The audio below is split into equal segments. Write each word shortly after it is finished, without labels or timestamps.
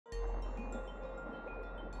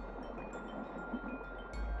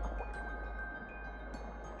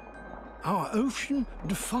Our ocean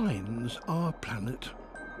defines our planet.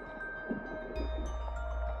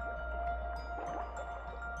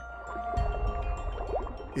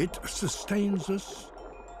 It sustains us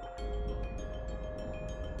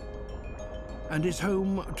and is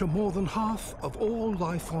home to more than half of all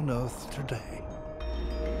life on Earth today.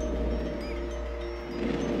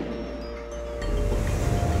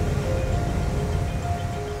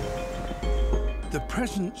 The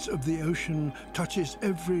presence of the ocean touches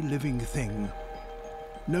every living thing,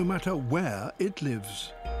 no matter where it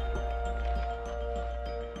lives.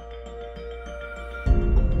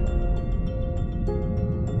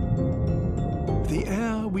 The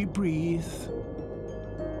air we breathe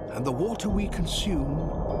and the water we consume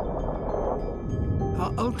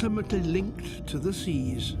are ultimately linked to the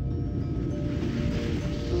seas.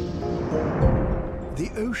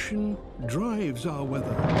 The ocean drives our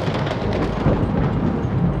weather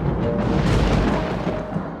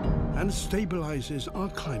and stabilises our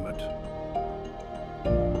climate.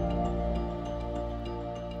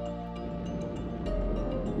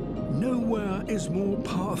 Nowhere is more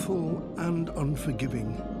powerful and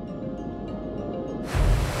unforgiving.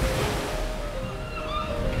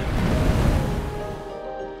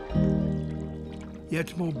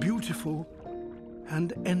 Yet more beautiful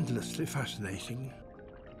and endlessly fascinating.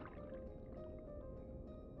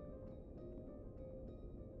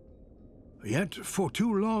 Yet, for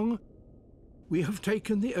too long, we have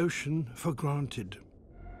taken the ocean for granted.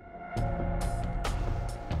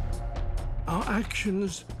 Our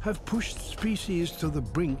actions have pushed species to the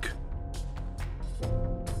brink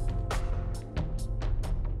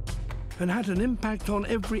and had an impact on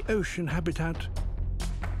every ocean habitat,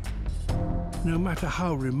 no matter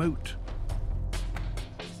how remote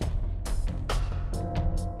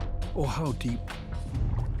or how deep.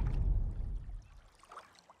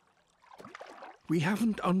 We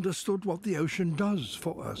haven't understood what the ocean does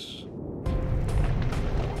for us.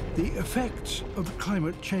 The effects of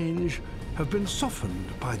climate change have been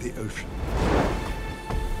softened by the ocean.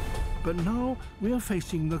 But now we are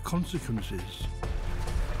facing the consequences.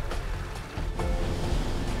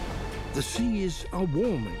 The seas are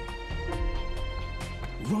warming,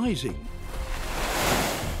 rising,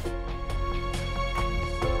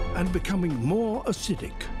 and becoming more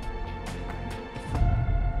acidic.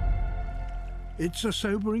 It's a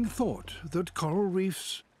sobering thought that coral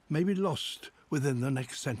reefs may be lost within the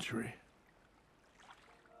next century.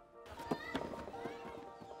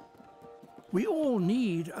 We all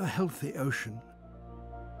need a healthy ocean,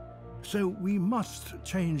 so we must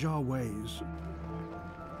change our ways.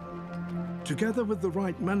 Together with the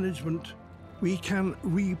right management, we can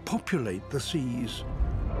repopulate the seas.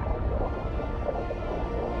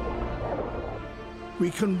 We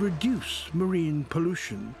can reduce marine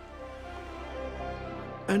pollution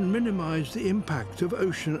and minimize the impact of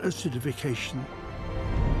ocean acidification.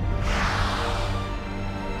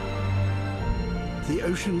 The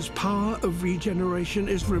ocean's power of regeneration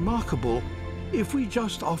is remarkable if we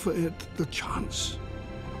just offer it the chance.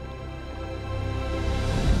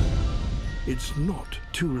 It's not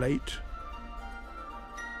too late.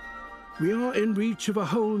 We are in reach of a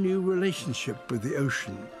whole new relationship with the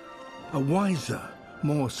ocean, a wiser,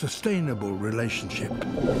 more sustainable relationship.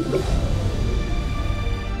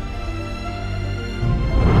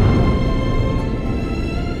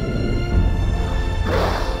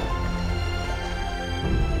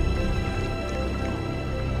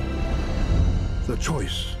 The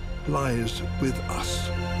choice lies with us.